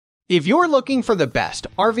If you're looking for the best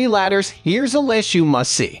RV ladders, here's a list you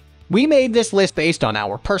must see. We made this list based on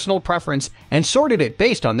our personal preference and sorted it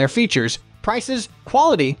based on their features, prices,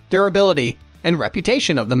 quality, durability, and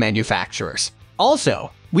reputation of the manufacturers.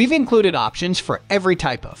 Also, we've included options for every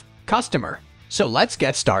type of customer. So let's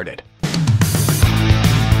get started.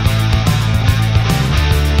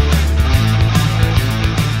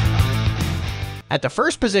 At the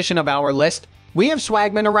first position of our list, we have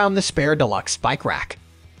Swagman around the spare Deluxe bike rack.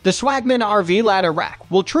 The Swagman RV ladder rack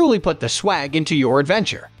will truly put the swag into your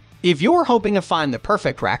adventure. If you're hoping to find the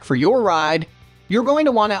perfect rack for your ride, you're going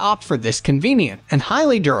to want to opt for this convenient and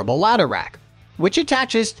highly durable ladder rack, which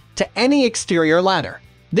attaches to any exterior ladder.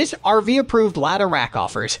 This RV-approved ladder rack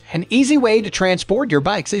offers an easy way to transport your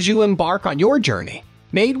bikes as you embark on your journey.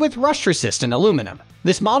 Made with rust-resistant aluminum,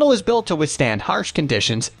 this model is built to withstand harsh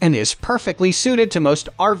conditions and is perfectly suited to most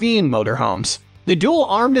RV and motorhomes. The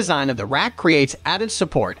dual-arm design of the rack creates added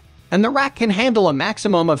support, and the rack can handle a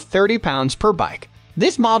maximum of 30 pounds per bike.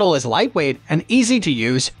 This model is lightweight and easy to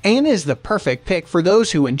use and is the perfect pick for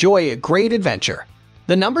those who enjoy a great adventure.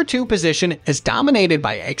 The number 2 position is dominated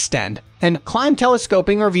by Xtend and Climb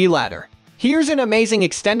Telescopic RV ladder. Here's an amazing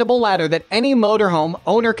extendable ladder that any motorhome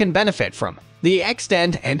owner can benefit from. The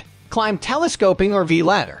Xtend and Climb Telescopic RV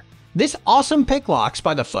ladder. This awesome pick locks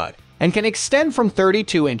by the foot and can extend from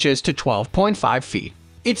 32 inches to 12.5 feet.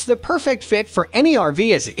 It's the perfect fit for any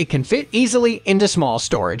RV as it can fit easily into small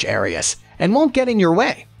storage areas and won't get in your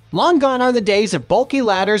way. Long gone are the days of bulky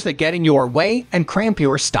ladders that get in your way and cramp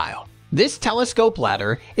your style. This telescope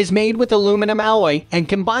ladder is made with aluminum alloy and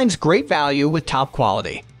combines great value with top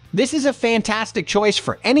quality. This is a fantastic choice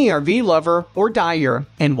for any RV lover or dyer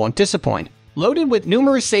and won't disappoint. Loaded with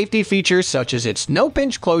numerous safety features such as its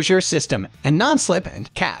no-pinch closure system and non-slip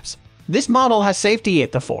end caps, this model has safety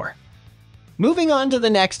at the fore. Moving on to the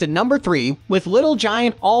next at number 3 with Little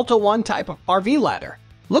Giant Alta 1 type of RV ladder.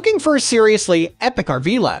 Looking for a seriously epic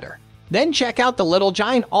RV ladder? Then check out the Little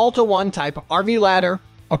Giant Alta 1 type of RV ladder,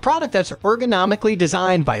 a product that's ergonomically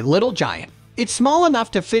designed by Little Giant. It's small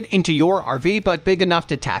enough to fit into your RV but big enough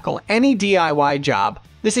to tackle any DIY job.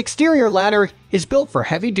 This exterior ladder is built for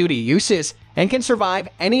heavy-duty uses and can survive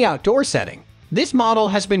any outdoor setting. This model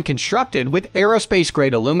has been constructed with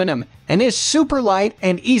aerospace-grade aluminum and is super light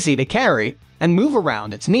and easy to carry and move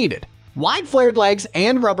around as needed. Wide flared legs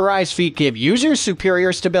and rubberized feet give users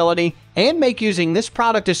superior stability and make using this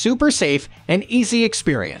product a super safe and easy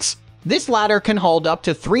experience. This ladder can hold up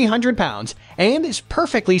to 300 pounds and is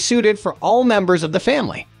perfectly suited for all members of the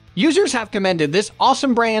family. Users have commended this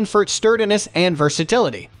awesome brand for its sturdiness and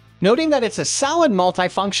versatility, noting that it's a solid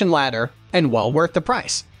multifunction ladder and well worth the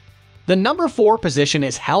price. The number 4 position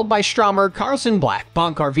is held by Stromberg Carlson Black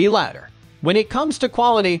Bunk RV ladder. When it comes to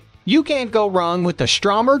quality, you can't go wrong with the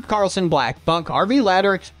Stromberg Carlson Black Bunk RV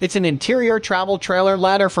ladder. It's an interior travel trailer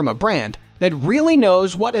ladder from a brand that really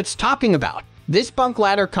knows what it's talking about. This bunk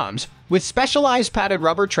ladder comes with specialized padded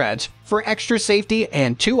rubber treads for extra safety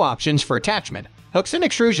and 2 options for attachment, hooks and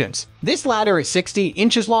extrusions. This ladder is 60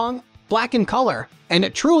 inches long, black in color, and a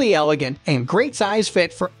truly elegant and great size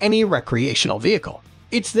fit for any recreational vehicle.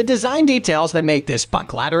 It's the design details that make this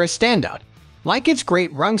bunk ladder a standout, like its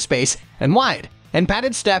great rung space and wide and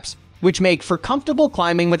padded steps, which make for comfortable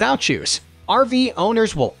climbing without shoes. RV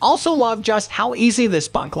owners will also love just how easy this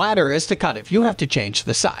bunk ladder is to cut if you have to change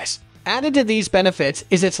the size. Added to these benefits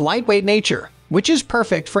is its lightweight nature, which is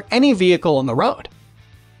perfect for any vehicle on the road.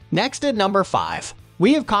 Next at number 5,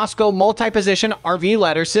 we have Cosco Multi-Position RV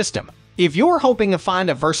Ladder System. If you're hoping to find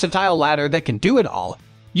a versatile ladder that can do it all,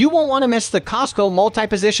 you won't want to miss the Cosco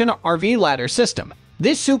Multi-Position RV Ladder System.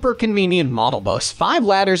 This super convenient model boasts 5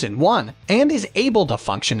 ladders in one and is able to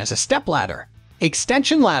function as a step ladder,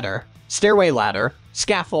 extension ladder, stairway ladder,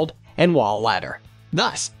 scaffold, and wall ladder.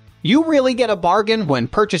 Thus, you really get a bargain when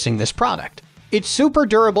purchasing this product. It's super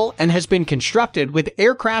durable and has been constructed with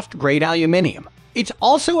aircraft-grade aluminum. It's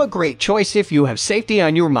also a great choice if you have safety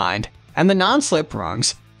on your mind, and the non-slip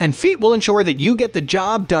rungs and feet will ensure that you get the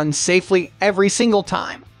job done safely every single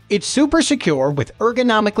time. It's super secure with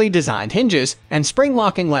ergonomically designed hinges and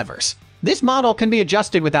spring-locking levers. This model can be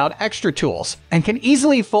adjusted without extra tools and can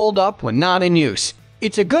easily fold up when not in use.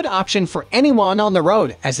 It's a good option for anyone on the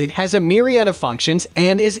road as it has a myriad of functions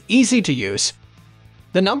and is easy to use.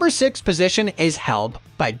 The number 6 position is held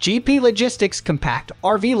by GP Logistics Compact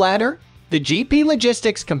RV Ladder. The GP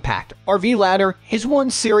Logistics Compact RV Ladder is one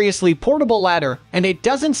seriously portable ladder, and it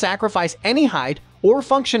doesn't sacrifice any height or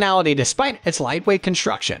functionality despite its lightweight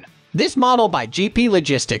construction. This model by GP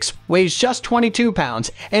Logistics weighs just 22 pounds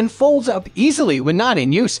and folds up easily when not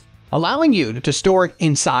in use, allowing you to store it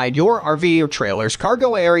inside your RV or trailer's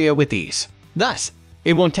cargo area with ease. Thus,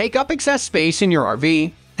 It won't take up excess space in your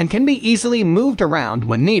RV and can be easily moved around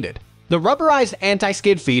when needed. The rubberized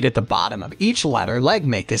anti-skid feet at the bottom of each ladder leg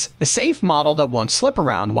make this a safe model that won't slip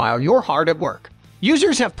around while you're hard at work.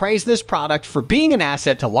 Users have praised this product for being an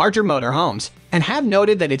asset to larger motorhomes and have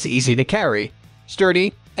noted that it's easy to carry,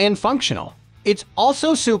 sturdy, and functional. It's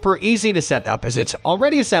also super easy to set up as it's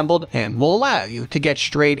already assembled and will allow you to get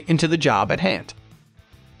straight into the job at hand.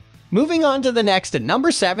 Moving on to the next at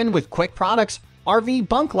number 7 with Quick Products RV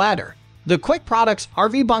Bunk Ladder. The Quick Products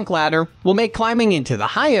RV Bunk Ladder will make climbing into the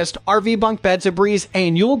highest RV bunk beds a breeze,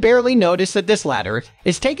 and you'll barely notice that this ladder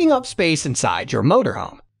is taking up space inside your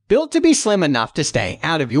motorhome. Built to be slim enough to stay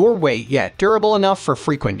out of your way yet durable enough for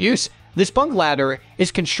frequent use, this bunk ladder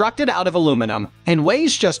is constructed out of aluminum and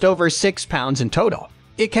weighs just over 6 pounds in total.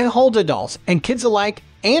 It can hold adults and kids alike,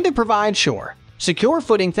 and it provides secure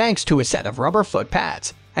footing thanks to a set of rubber foot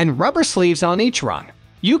pads and rubber sleeves on each rung.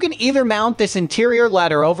 You can either mount this interior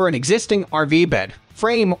ladder over an existing RV bed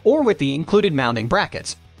frame or with the included mounting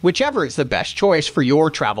brackets, whichever is the best choice for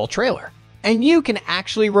your travel trailer. And you can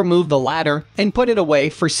actually remove the ladder and put it away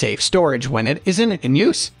for safe storage when it isn't in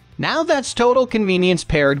use. Now that's total convenience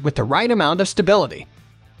paired with the right amount of stability.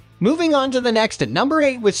 Moving on to the next at number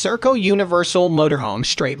 8 with Surco Universal Motorhome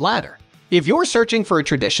Straight Ladder. If you're searching for a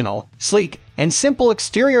traditional, sleek, and simple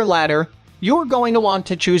exterior ladder, you're going to want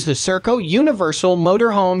to choose the Surco Universal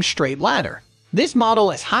Motorhome Straight Ladder. This model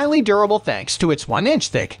is highly durable thanks to its 1-inch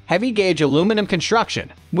thick, heavy-gauge aluminum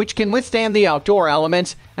construction, which can withstand the outdoor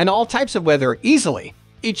elements and all types of weather easily.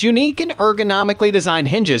 Its unique and ergonomically designed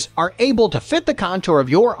hinges are able to fit the contour of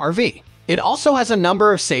your RV. It also has a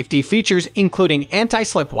number of safety features including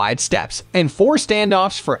anti-slip wide steps and 4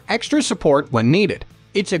 standoffs for extra support when needed.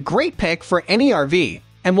 It's a great pick for any RV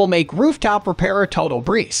and will make rooftop repair a total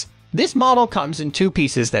breeze. This model comes in 2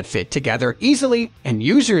 pieces that fit together easily, and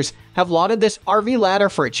users have lauded this RV ladder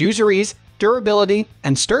for its user ease, durability,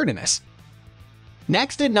 and sturdiness.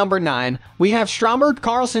 Next at number 9, we have Stromberg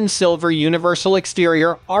Carlson Silver Universal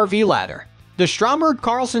Exterior RV Ladder. The Stromberg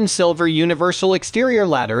Carlson Silver Universal Exterior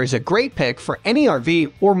Ladder is a great pick for any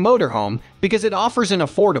RV or motorhome because it offers an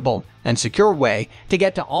affordable and secure way to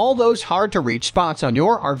get to all those hard-to-reach spots on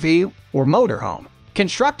your RV or motorhome.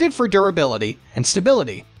 Constructed for durability and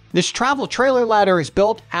stability, this travel trailer ladder is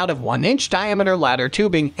built out of 1-inch diameter ladder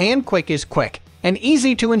tubing and is quick and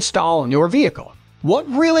easy to install on your vehicle. What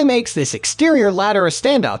really makes this exterior ladder a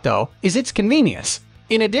standout, though, is its convenience.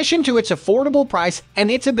 In addition to its affordable price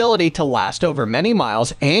and its ability to last over many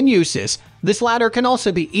miles and uses, this ladder can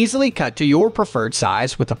also be easily cut to your preferred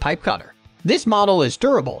size with a pipe cutter. This model is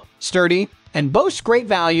durable, sturdy, and boasts great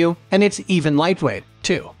value, and it's even lightweight,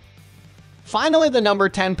 too. Finally, the number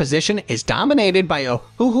 10 position is dominated by Ohuhu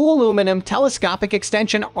Aluminum Telescopic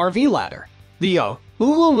Extension RV Ladder. The Ohuhu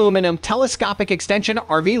Aluminum Telescopic Extension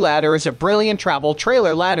RV Ladder is a brilliant travel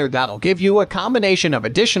trailer ladder that'll give you a combination of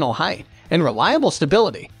additional height and reliable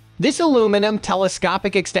stability. This aluminum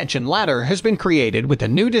telescopic extension ladder has been created with a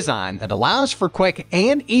new design that allows for quick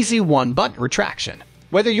and easy one-button retraction.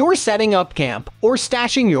 Whether you're setting up camp or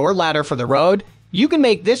stashing your ladder for the road, you can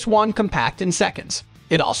make this one compact in seconds.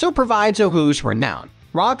 It also provides Ohuhu's renowned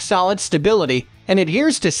rock-solid stability and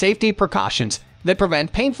adheres to safety precautions that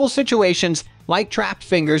prevent painful situations like trapped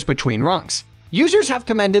fingers between rungs. Users have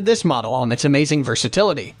commended this model on its amazing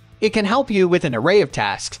versatility. It can help you with an array of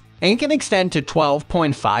tasks and can extend to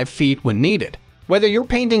 12.5 feet when needed. Whether you're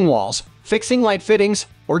painting walls, fixing light fittings,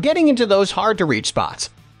 or getting into those hard-to-reach spots,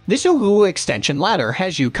 this Ohuhu extension ladder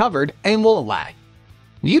has you covered and will allow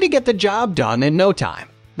you to get the job done in no time.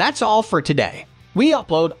 That's all for today. We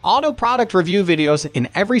upload auto product review videos in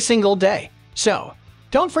every single day, so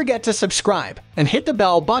don't forget to subscribe and hit the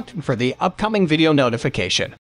bell button for the upcoming video notification.